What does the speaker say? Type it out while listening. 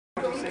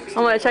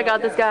I want to check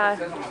out this guy.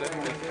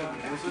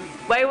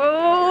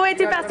 Wait,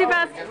 too fast.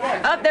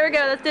 Oh, there we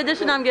go. That's the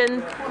addition I'm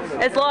getting.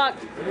 It's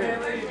locked.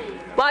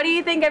 Why do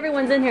you think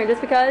everyone's in here?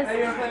 Just because?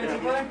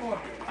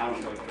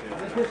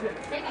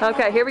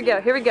 Okay, here we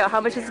go.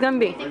 How much is it going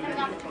to be?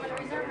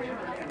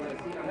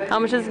 How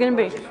much is it going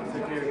to be?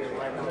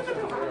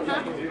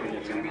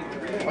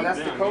 Oh, that's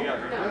the code?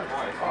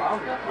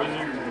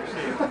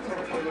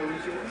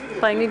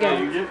 Playing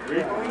again.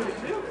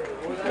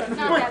 It's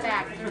not that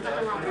bad. There's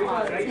nothing wrong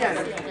with it.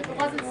 If it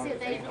wasn't sealed,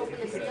 they didn't open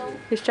the seal,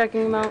 He's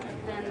checking them out.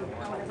 then I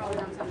would have probably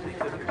done something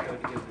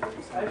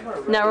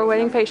different. Now we're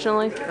waiting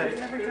patiently.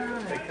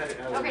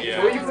 Okay.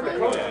 Where you put the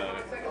code?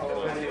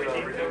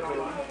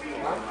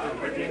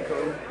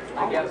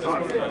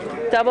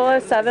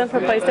 007 for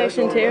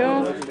PlayStation 2.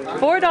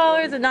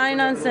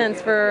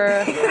 $4.99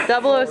 for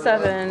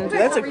 007.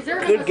 That's a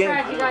good game.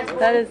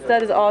 That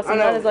is awesome.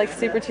 That is like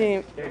super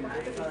cheap.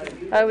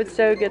 I would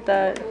so get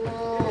that.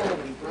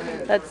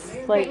 That's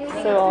like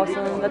so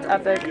awesome. That's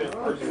epic.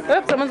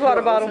 Oops, someone's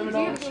water bottle.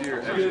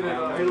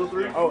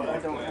 Oh, I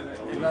don't.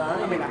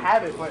 I mean, I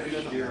have it, but I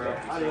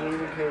didn't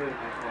even care.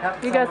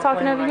 You guys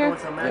talking over here?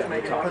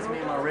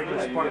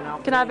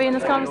 Can I be in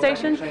this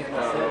conversation?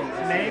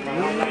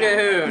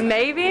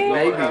 Maybe?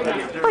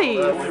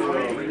 Please.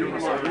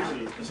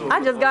 I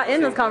just got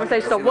in this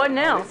conversation, so what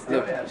now?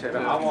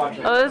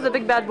 Oh, this is a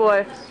big bad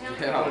boy.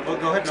 Well,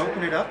 go ahead and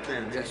open it up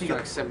then. That's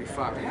like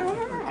 75.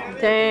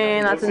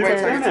 Dang, that's Wait till I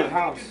insane. get to the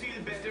house.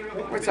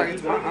 Wait till I get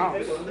to my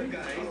house. I'm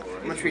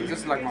gonna treat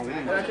this like my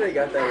woman.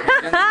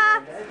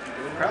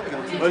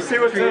 Let's see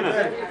what's in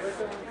it.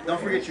 Don't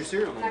forget your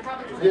serial number.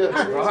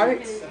 Yeah,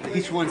 right?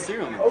 Each one's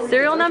serial number.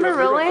 Serial number,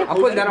 really? I'm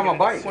putting that on my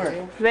bike.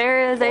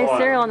 There is a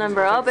serial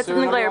number. Oh, it's in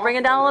the glare. Bring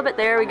it down a little bit.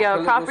 There we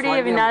go. Property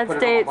of United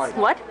States.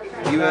 What?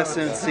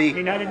 USMC.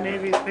 United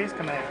Navy Space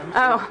Command.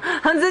 Oh,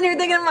 I'm sitting here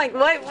thinking, I'm like,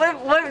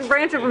 what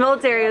branch of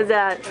military is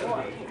that?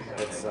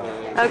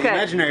 Okay.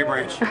 Imaginary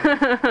branch.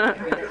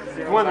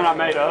 One that I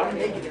made up.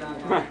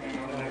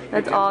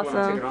 That's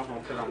awesome.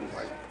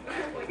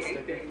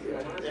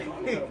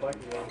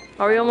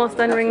 Are we almost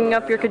done ringing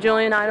up your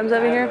kajillion items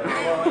over here?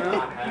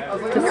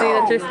 To see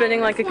that you're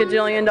spending like a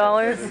kajillion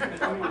dollars?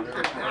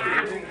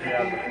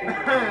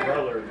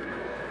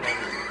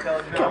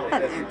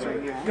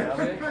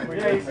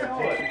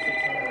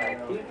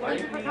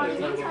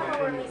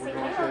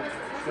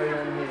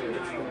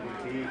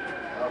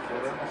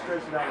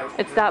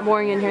 It's that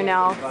boring in here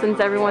now, since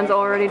everyone's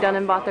already done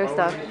and bought their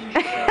stuff.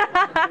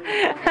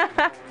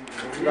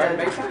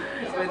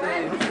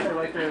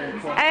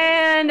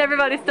 And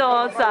everybody's still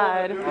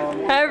outside.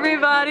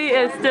 Everybody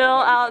is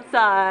still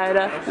outside.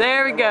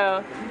 There we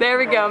go.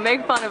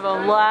 Make fun of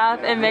them.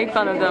 Laugh and make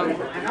fun of them.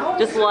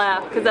 Just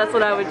laugh, because that's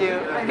what I would do.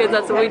 Because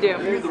that's what we do.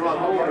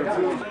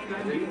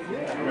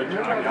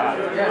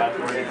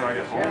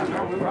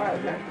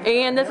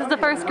 And this is the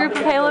first group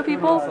of Halo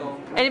people.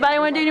 Anybody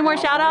want to do any more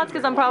shout outs?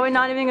 Because I'm probably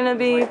not even going to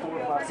be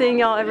seeing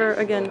y'all ever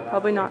again.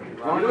 Probably not.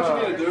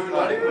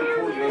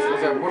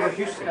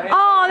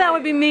 Oh, that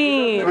would be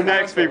mean. The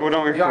next people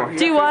don't record.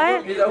 Do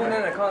what? He's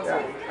opening a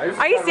console.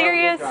 Are you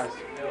serious?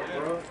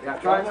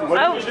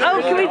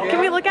 Oh, can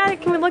we look at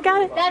it? Can we look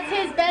at it? That's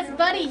his best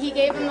buddy. He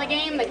gave him the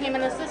game that came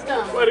in the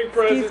system.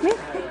 Excuse me?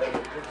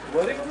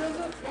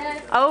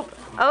 Oh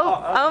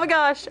my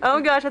gosh, I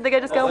think I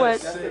just got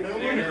wet.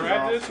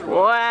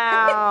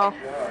 Wow.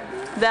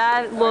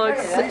 That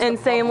looks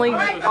insanely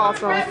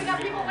awesome.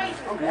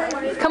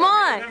 Come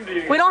on,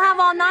 we don't have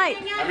all night.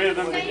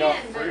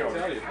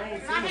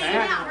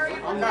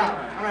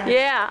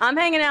 Yeah, I'm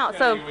hanging out,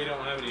 so.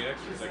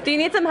 Do you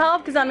need some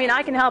help? Because I mean,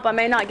 I can help. I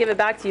may not give it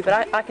back to you,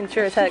 but I can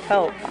sure as heck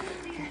help.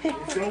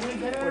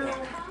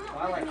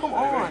 Come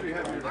on.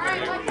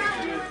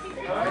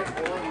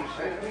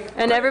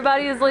 And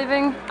everybody is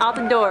leaving out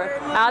the door.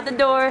 Out the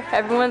door,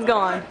 everyone's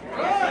gone.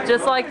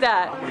 Just like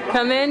that.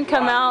 Come in,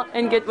 come out,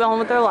 and get on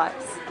with their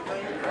lives.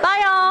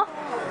 Bye, y'all.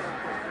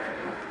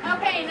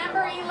 Okay,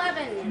 number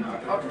 11.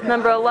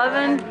 Number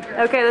 11.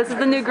 Okay, this is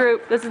the new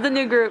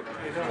group.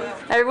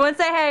 Everyone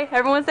say hey.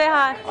 Everyone say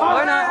hi.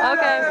 Or not.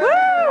 Okay.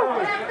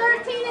 Woo!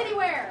 13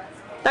 anywhere.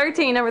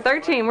 13. Number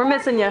 13. We're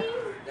missing you.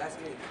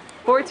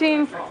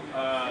 14.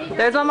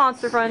 There's my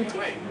monster friend.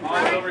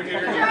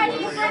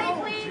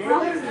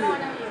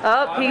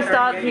 Oh, he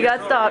stopped. He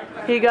got stopped.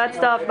 He got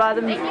stopped by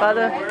the.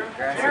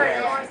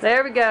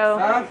 There we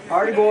go.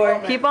 Party boy.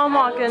 Keep on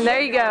walking. There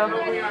you go.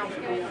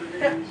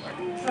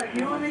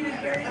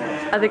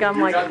 I think I'm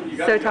like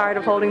so tired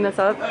of holding this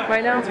up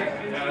right now.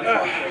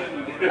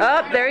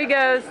 Oh, there he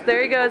goes.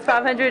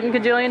 500 and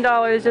kajillion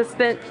dollars just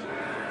spent.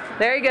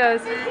 There he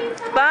goes.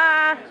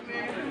 Bye.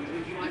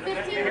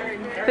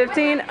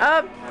 15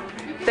 up.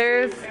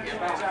 There's,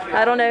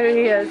 I don't know who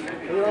he is.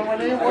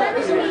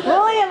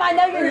 William, I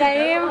know your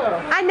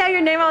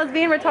name. I was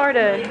being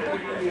retarded.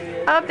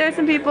 Oh, there's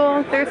some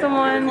people. There's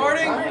someone.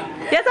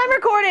 Yes, I'm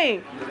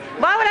recording.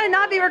 Why would I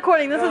not be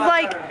recording? This is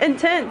like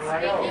intense.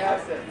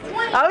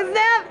 Oh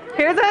snap!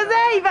 Here's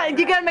Jose.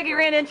 You gotta make a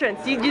grand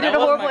entrance. You did a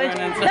horrible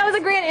entrance. That was a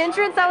grand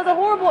entrance. That was a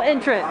horrible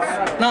entrance.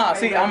 Nah,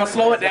 see, I'm gonna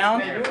slow it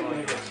down, and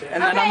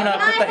then I'm gonna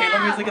put the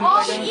Halo music in the all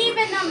background.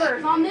 even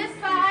numbers on this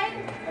side.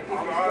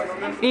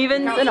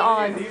 Evens and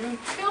odds.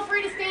 Feel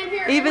free to stand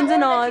here. Evens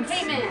and odds.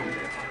 Came in.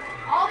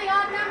 All the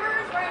odd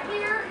numbers right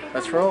here.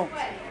 Let's roll.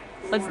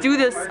 Let's do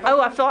this. Oh,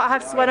 I feel I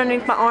have sweat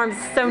underneath my arms.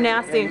 It's so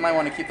nasty. You might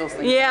want to keep those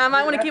things. Yeah, I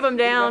might want to keep them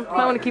down.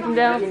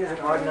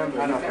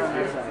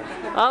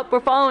 Up, we're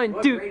following.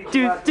 Do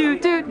do do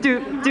do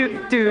do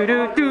do do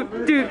do do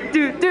do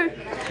do do.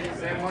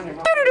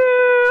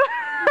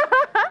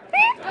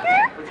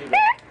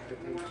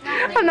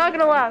 I'm not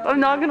gonna laugh. I'm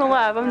not gonna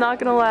laugh. I'm not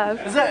gonna laugh.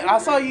 Is that? I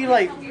saw you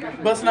like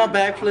busting out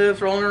backflips,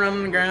 rolling around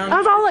on the ground. I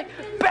was all like,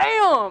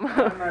 BAM!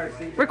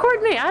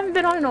 Record me. I haven't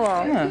been on in a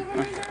while. Yeah.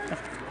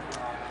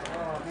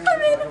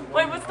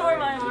 Wait, what story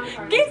am I on?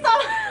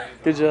 GameStop!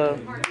 Good job.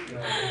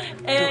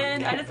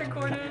 And I just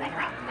recorded.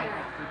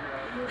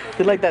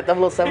 You like that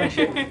 007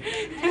 shit? Wait.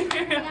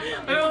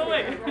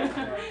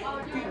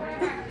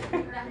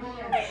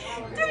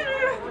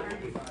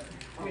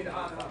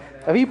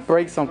 If you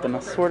break something, I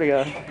swear to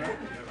God.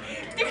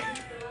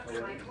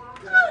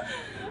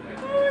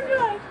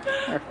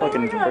 Oh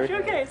my gosh,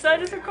 okay, so I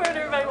just recorded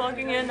everybody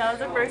walking in. That was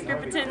the first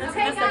group of 10, this is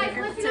the second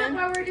group of 10.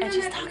 While we're doing And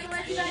she's this, talking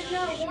let you guys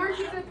know,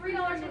 warranties are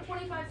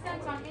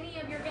 $3.25 on any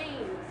of your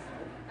games.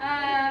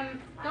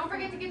 Don't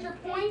forget to get your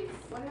points,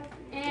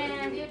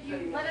 and if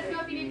you let us know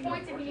if you need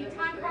points, if you need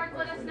time cards,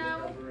 let us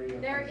know.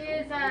 There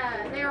is,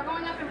 they are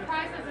going up in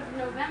price as of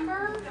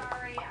November.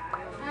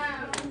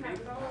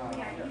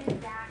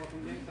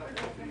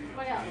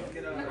 What else?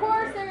 Of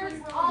course, there's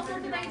all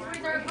sorts of things for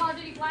reserve. Call of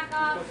Duty Black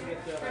Ops,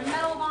 there's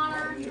Medal of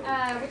Honor, which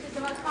is the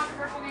most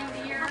controversial game of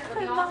the year.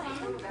 It'll be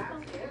awesome.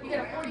 You get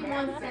a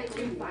 41-cent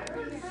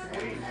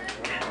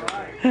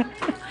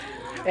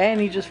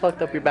And you just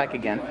fucked up your back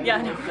again. Yeah,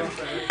 I know.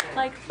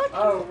 Like, fuck you.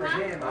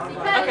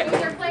 Okay.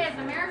 Either play as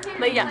American.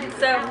 But yeah,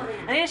 so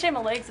I need to shave my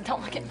legs and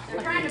don't look at my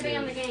They're trying to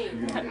ban the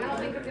game. I don't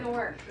think it's gonna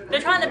work.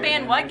 They're trying to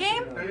ban what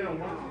game?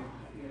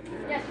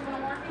 Yes, you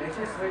wanna work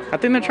it? I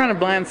think they're trying to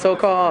ban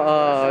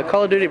so-called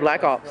Call of Duty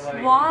Black Ops.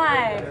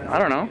 Why? I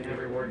don't know.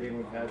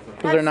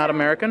 Because they're not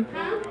American?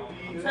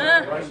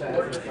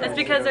 It's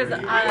because there's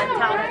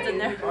Italians in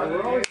there.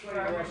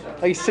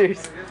 Are you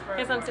serious?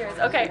 Yes, I'm serious.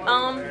 Okay,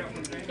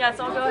 yeah,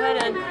 so I'll go ahead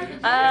and,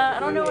 I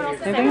don't know what else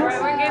to say. Anything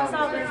else? We're in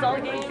GameStop, this is all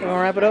the game. You want to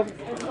wrap it up?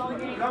 It's all the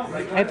game.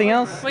 Anything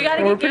else? We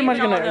gotta We're get pretty Gabe much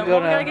and all gonna of them. go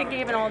We gotta to. get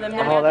Gabe and all of them. Then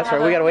we Oh, have that's to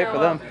right. have We a gotta wait for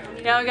farewell. them.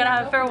 Yeah, we gotta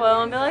have a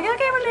farewell and be like,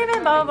 okay, we're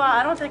leaving, blah, blah, blah.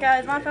 I don't think,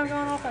 guys, my phone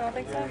going off? I don't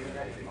think so.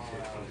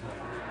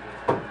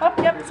 Oh,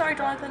 yep, sorry,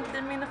 Jonathan.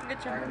 Didn't mean to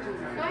forget you.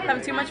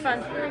 Having too much fun.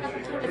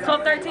 It's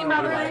 12:13,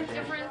 by the way.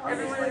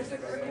 Everyone is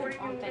recording.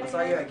 I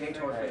saw you at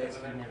Baytown,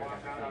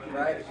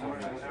 right?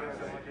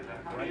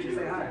 Why'd you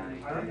say hi?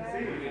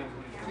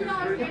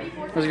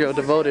 Let's go.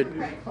 Devoted.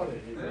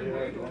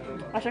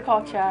 I should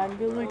call Chad and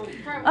be like,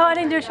 oh, I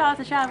didn't do a shout out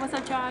to Chad. What's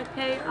up, Chad?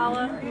 Hey,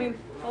 Hola.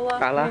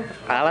 Hola.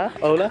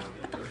 Hola.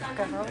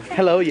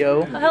 Hello,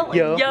 yo.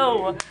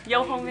 Yo,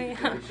 homie.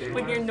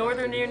 With your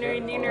northern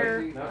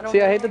near.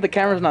 See, I hate that the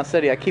camera's not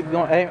steady. I keep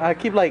going. I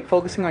keep like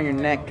focusing on your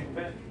neck.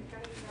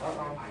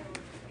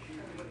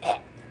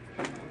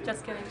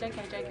 Just kidding,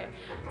 JK.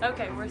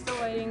 Okay, we're still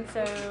waiting,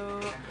 so...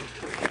 Okay,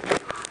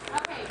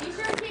 be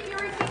sure to keep your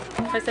receipts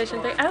with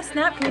PlayStation 3. Oh,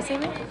 snap, can you see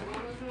me?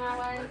 that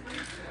way.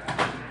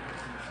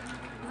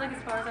 It's like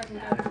as far as I can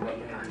go.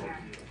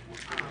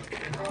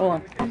 Hold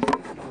on. In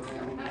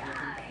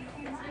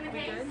the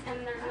case,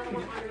 and there's another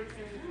one on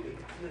receipt.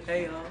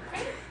 Hey, y'all.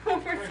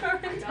 We're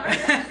starting Give us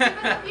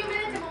a few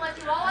minutes and we'll let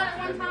you all out at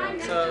one time.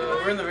 So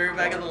we're in the very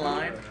back of the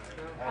line,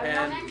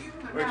 and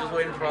we're just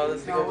waiting for all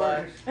this to go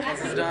by.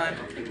 Once it's done,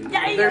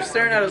 they're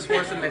staring at us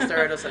worse than they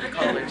stare at us at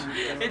college.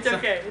 It's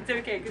okay. 'Cause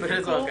But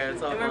it's cool, okay,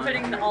 it's all and we're fine.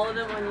 putting all of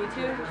them on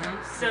YouTube.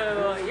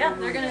 So yeah,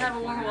 they're gonna have a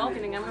warm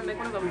welcoming. I'm gonna make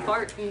one of them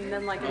fart and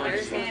then like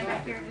embarrass them.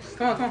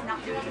 Come on.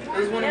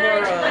 This is one of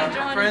our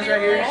friends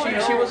right here.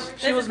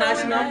 She was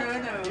nice enough.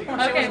 She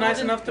was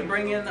nice enough to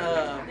bring in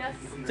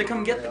to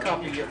come get the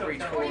copy of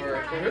Reach for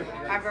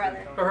her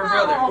brother.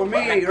 For me,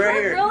 right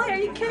here. Really? Are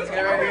you kidding me?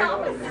 right here.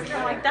 Help a sister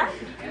like that?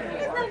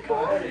 Isn't that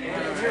cool?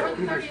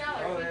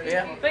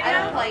 Yeah. But I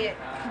don't play it,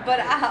 but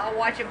I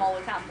watch him all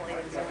the time play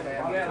it.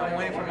 I'm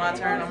waiting for my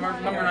turn. I'm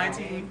number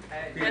 19.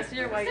 yes,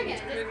 you're white. You're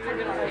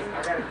good at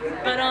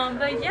white.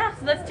 But yeah,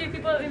 so that's two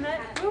people that we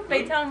met. Woo,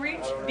 Baytown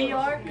Reach,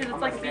 VR, because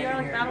it's like VR,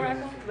 like battle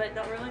rifle, but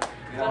not really.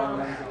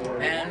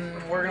 And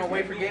we're gonna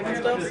wait for Gabe and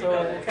stuff, so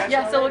we'll catch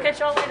Yeah, so we'll catch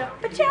y'all later.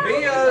 But ciao!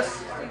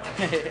 Yes.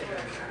 It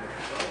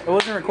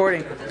wasn't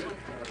recording.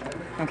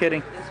 I'm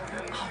kidding.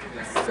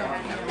 Here,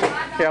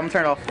 I'm gonna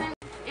turn it off.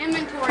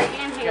 Inventory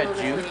and Halo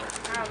this week.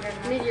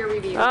 Mid-year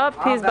review. Oh,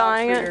 he's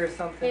buying it.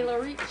 Halo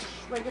Reach,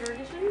 regular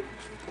edition.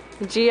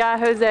 G.I.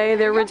 Jose,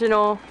 the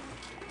original.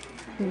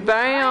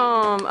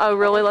 Bam! Oh,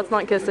 really? Let's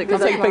not kiss it,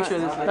 because I'll take a that's,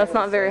 picture of this. that's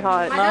not very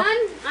hot. Am I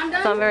done? I'm done.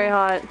 It's not very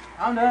hot.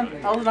 I'm done.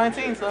 I was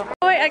 19, so.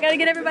 Wait, wait, I gotta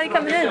get everybody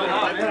coming in.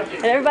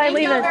 And everybody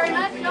leaving.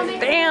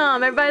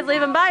 Bam, everybody's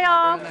leaving. Bye,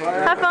 y'all.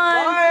 Have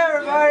fun. Bye,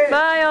 everybody.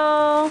 Bye,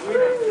 y'all.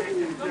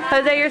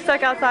 Jose, you're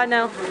stuck outside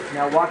now.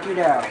 Now walk it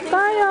out.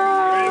 Bye,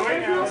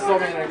 y'all.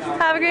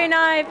 Have a great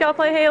night if y'all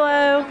play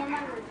Halo.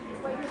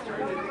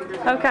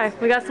 Okay,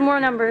 we got some more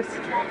numbers.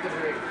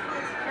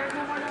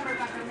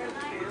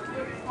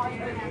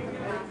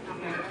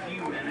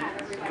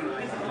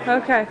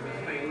 Okay.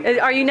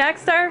 Are you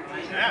next, sir?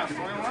 Yeah,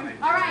 21.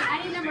 All right,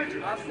 I need number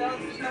 21.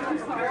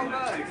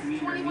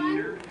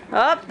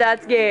 Oh,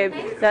 that's Gabe.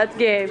 That's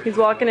Gabe. He's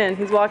walking in.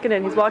 He's walking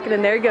in. He's walking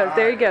in. There he goes.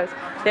 There he goes.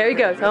 There he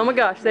goes. Oh my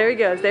gosh. There he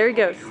goes. There he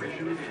goes.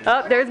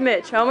 Oh, there's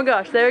Mitch. Oh my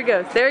gosh. There he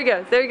goes. There he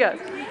goes. There he goes.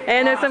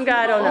 And there's some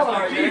guy I don't know. Oh,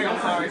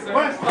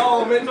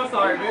 Mitch, I'm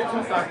sorry, Mitch,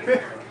 I'm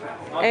sorry.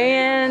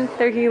 And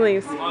there he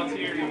leaves.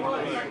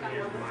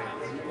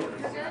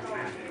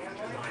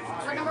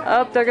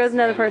 Oh, there goes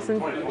another person.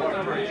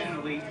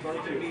 23,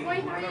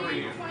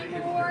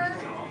 24,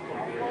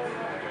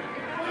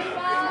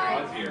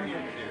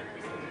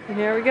 25.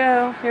 Here we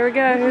go. Here we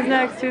go. Who's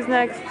next? Who's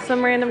next?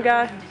 Some random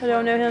guy. I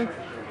don't know him.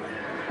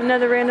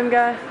 Another random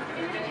guy.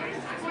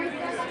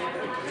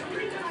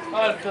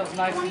 Oh, it feels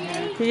nice in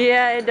here.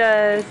 Yeah, it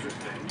does.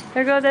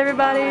 There goes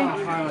everybody.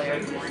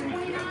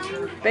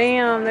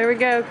 Bam. There we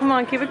go. Come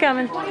on. Keep it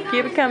coming.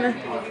 Keep it coming.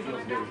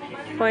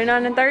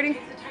 29 and 30.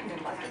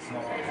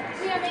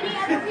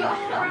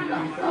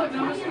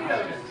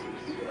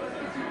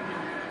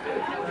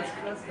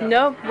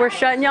 Nope, we're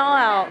shutting y'all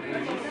out.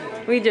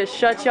 We just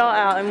shut y'all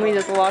out and we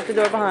just locked the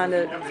door behind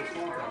it.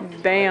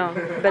 Bam.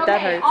 Bet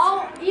that hurts.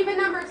 All even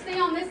numbers stay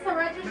on this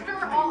register.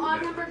 All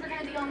odd numbers are going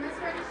to be on this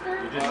register.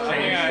 Why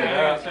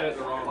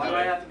do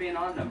I have to be an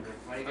odd number?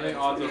 Why do you get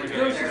odds over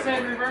here? That's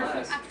on the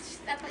register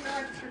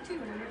too.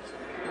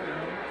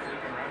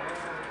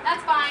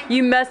 That's fine.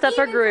 You messed up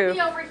her Even groove.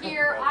 to be over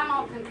here, I'm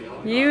all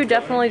confused. You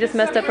definitely just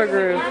messed up her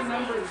groove.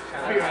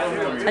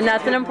 And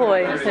that's an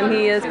employee. And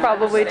he is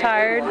probably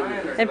tired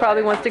and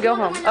probably wants to go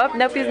home. Oh,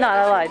 nope, he's not.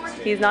 I lied.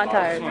 He's not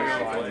tired.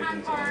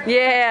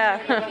 Yeah.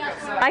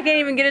 I can't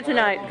even get it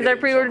tonight because I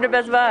pre-ordered at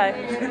Best Buy.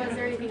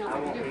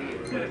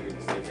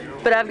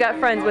 But I've got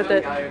friends with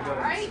it.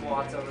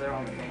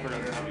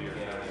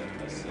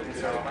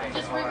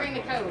 Just re-ring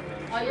the code.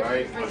 All you have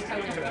to do is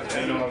ring the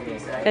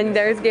code. And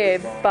there's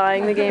Gabe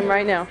buying the game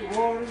right now.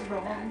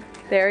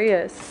 There he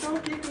is. Well, I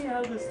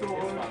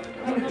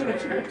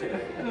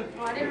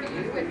didn't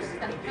really switch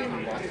stuff.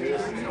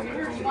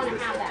 You want to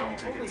have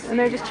that. And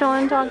they're just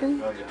chilling,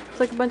 talking. It's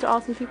like a bunch of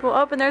awesome people.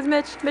 Oh, and there's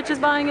Mitch. Mitch is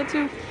buying it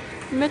too.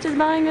 Mitch is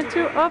buying it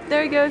too. Oh,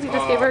 there he goes. He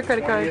just gave her a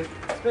credit card.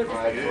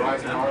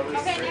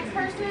 Okay, next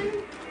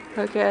person.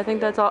 Okay, I think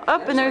that's all. Oh,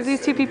 and there's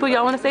these two people.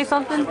 Y'all want to say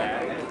something?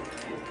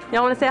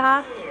 Y'all want to say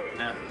hi?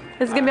 No.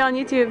 This is going to be on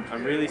YouTube.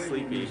 I'm really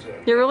sleepy.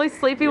 You're really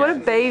sleepy? What a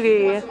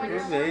baby.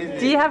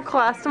 Do you have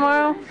class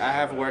tomorrow? I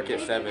have work at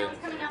 7.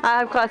 I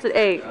have class at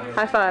 8.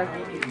 High five.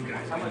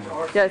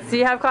 Yes. Do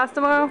you have class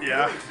tomorrow?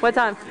 Yeah. What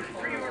time?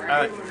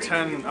 At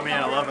 10, I mean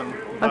at 11.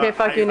 Okay,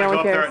 fuck you, no one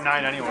I go up there cares.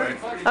 at 9 anyway.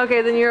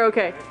 Okay, then you're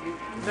okay.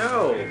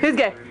 No. Who's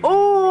gay?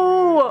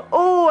 Oh,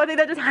 oh, I think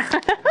that just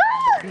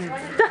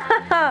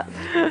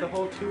The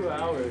whole 2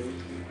 hours.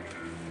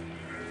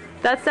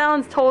 That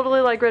sounds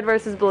totally like Red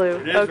versus Blue.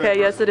 It is Okay, Red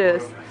yes versus it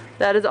is.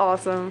 That is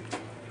awesome.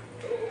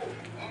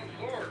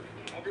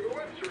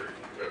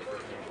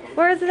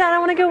 Where is it at? I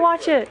want to go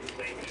watch it.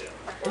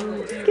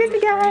 Excuse me,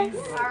 guys.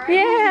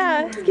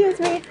 Yeah, excuse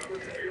me.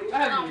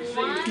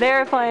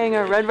 They're playing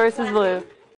a Red versus Blue.